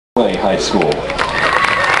Broadway High School.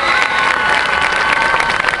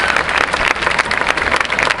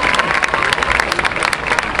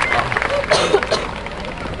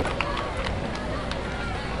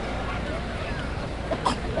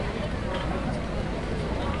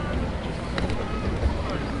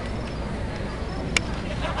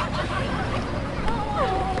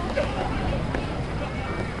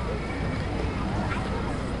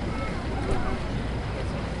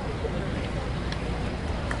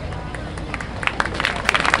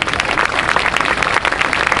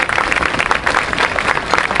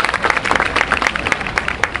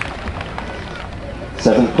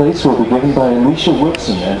 Seventh place will be given by Alicia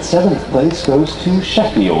Wilson, and seventh place goes to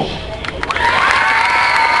Sheffield.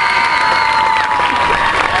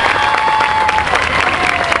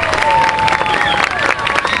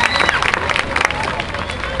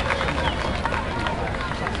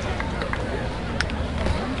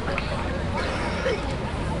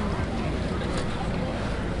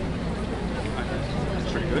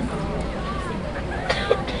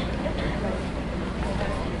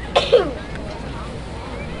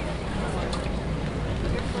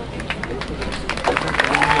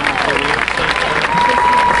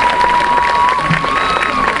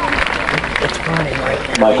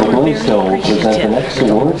 Michael Blaisdell will present the next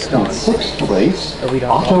award. In sixth place,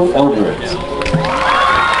 Otto Eldred.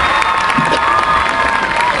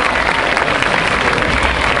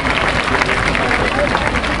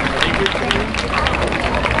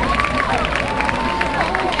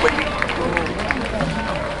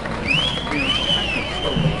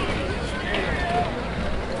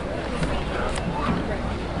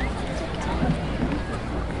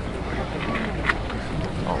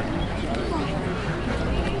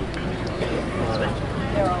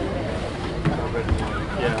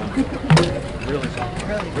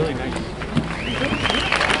 Really nice.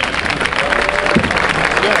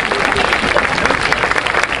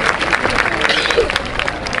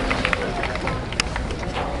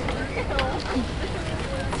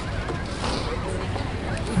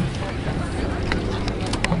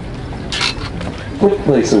 Fifth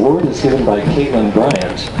place award is given by Caitlin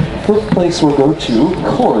Bryant. Fifth place will go to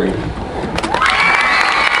Corey.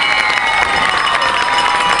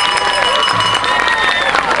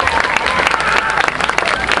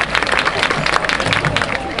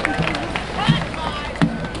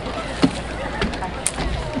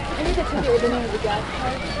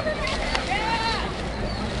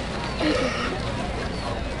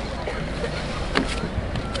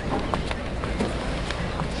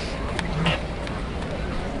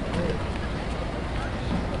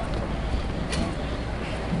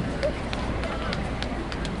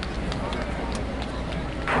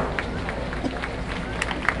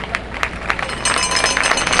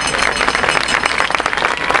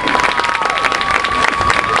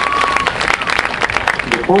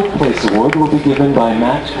 Fourth place award will be given by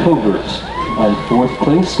Matt Covert, and fourth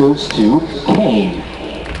place goes to Kane.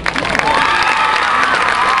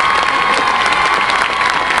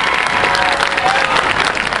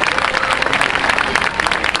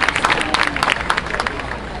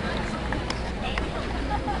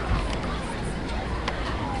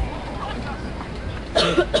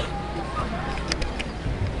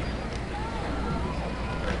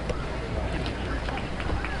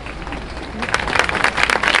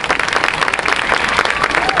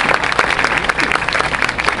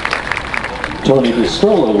 Tony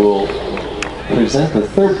Biscola will present the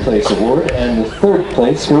third place award, and the third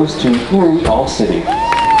place goes to Erie All City.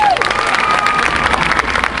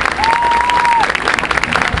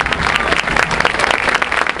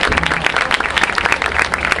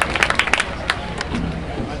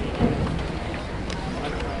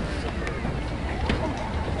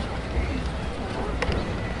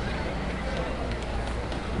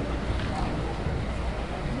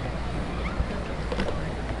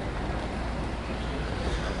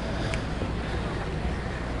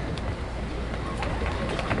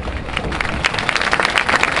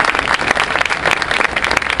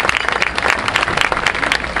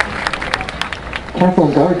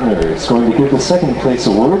 Kathleen Gardner is going to give the second place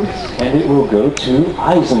award, and it will go to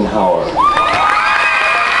Eisenhower.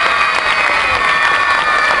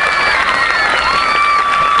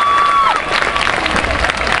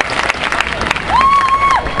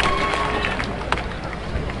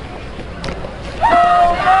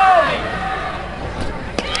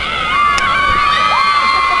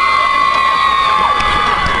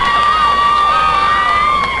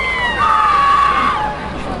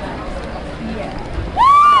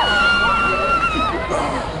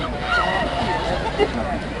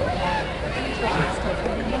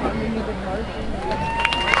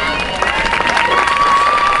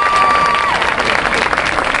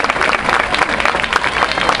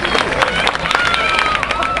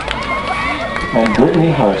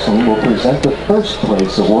 Brittany Harson will present the first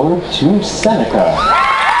place award to Seneca.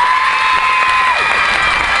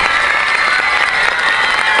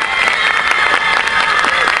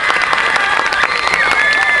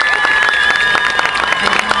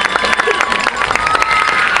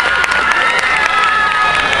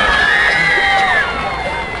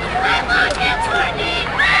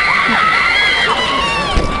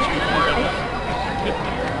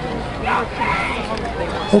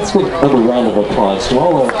 Let's give another round of applause to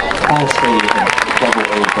all our Class A and Double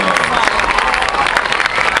A bands.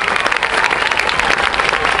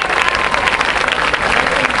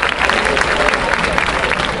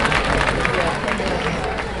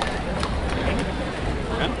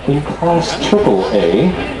 In Class Triple A,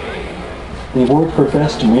 the award for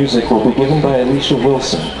Best Music will be given by Alicia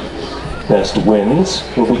Wilson. Best Winds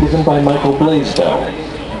will be given by Michael Blaisdell.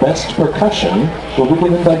 Best Percussion will be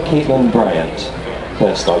given by Caitlin Bryant.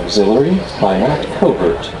 Best Auxiliary by Matt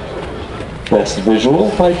Covert. Best Visual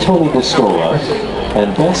by Tony DeScola.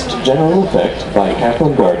 And Best General Effect by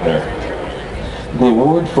Kathleen Gardner. The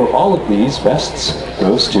award for all of these bests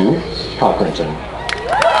goes to Cochranton.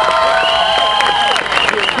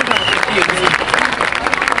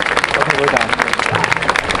 Okay, we're done.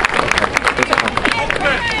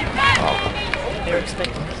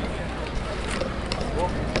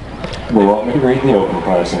 They want me to read the open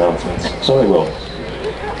prize announcements, so I will.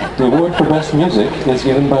 The award for Best Music is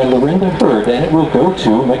given by Lorinda Hurd, and it will go to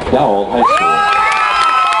McDowell High School.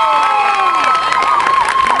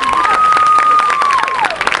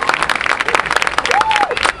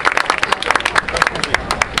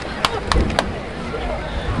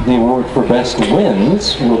 The award for Best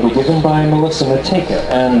Wins will be given by Melissa Mateka,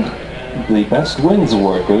 and the Best Wins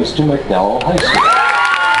award goes to McDowell High School.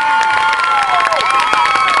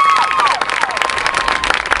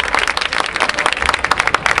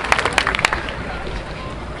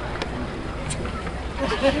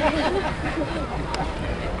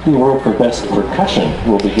 The award for Best Percussion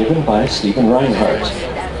will be given by Stephen Reinhardt.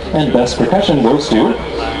 And Best Percussion goes to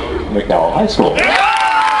McDowell High School.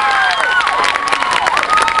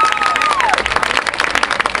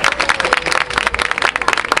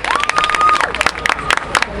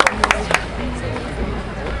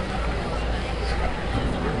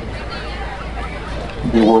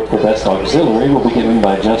 The award for Best Auxiliary will be given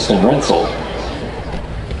by Justin Rensel.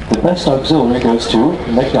 The Best Auxiliary goes to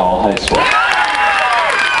McDowell High School.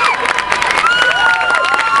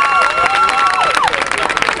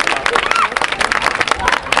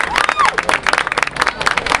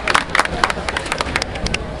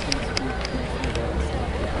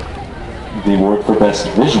 The award for Best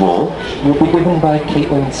Visual will be given by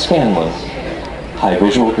Caitlin Scanlon. High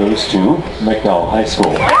Visual goes to McDowell High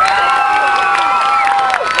School.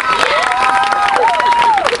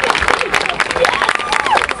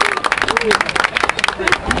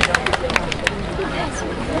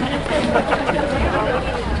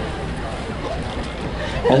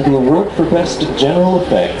 And the award for Best General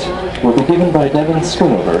Effect will be given by Devin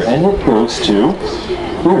Schoonover, and it goes to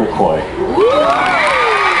Iroquois.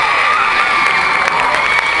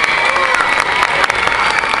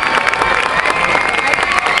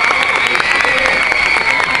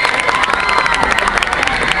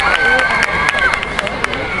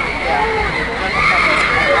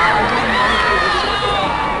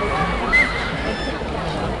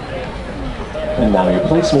 And now your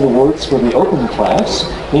placement awards for the open class.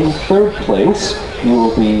 In third place, you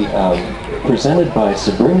will be presented by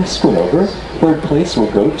Sabrina Schoonover. Third place will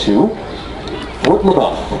go to Fort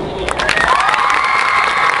LaBeouf.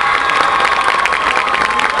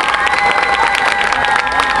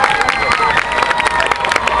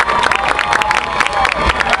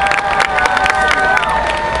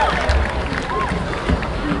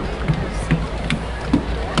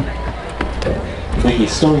 Vicky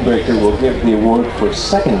Stonebreaker will give the award for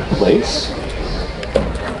second place,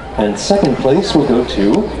 and second place will go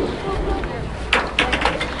to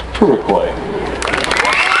Iroquois.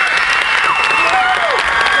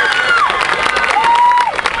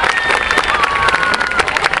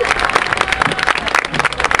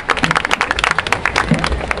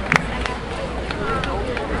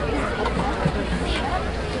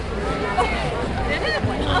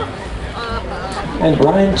 And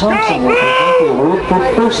Brian Thompson will present the award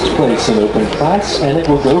for first place in open class, and it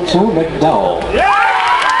will go to McDowell.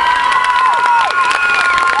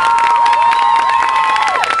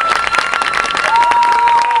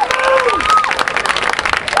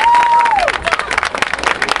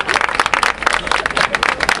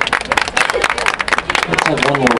 Let's have one more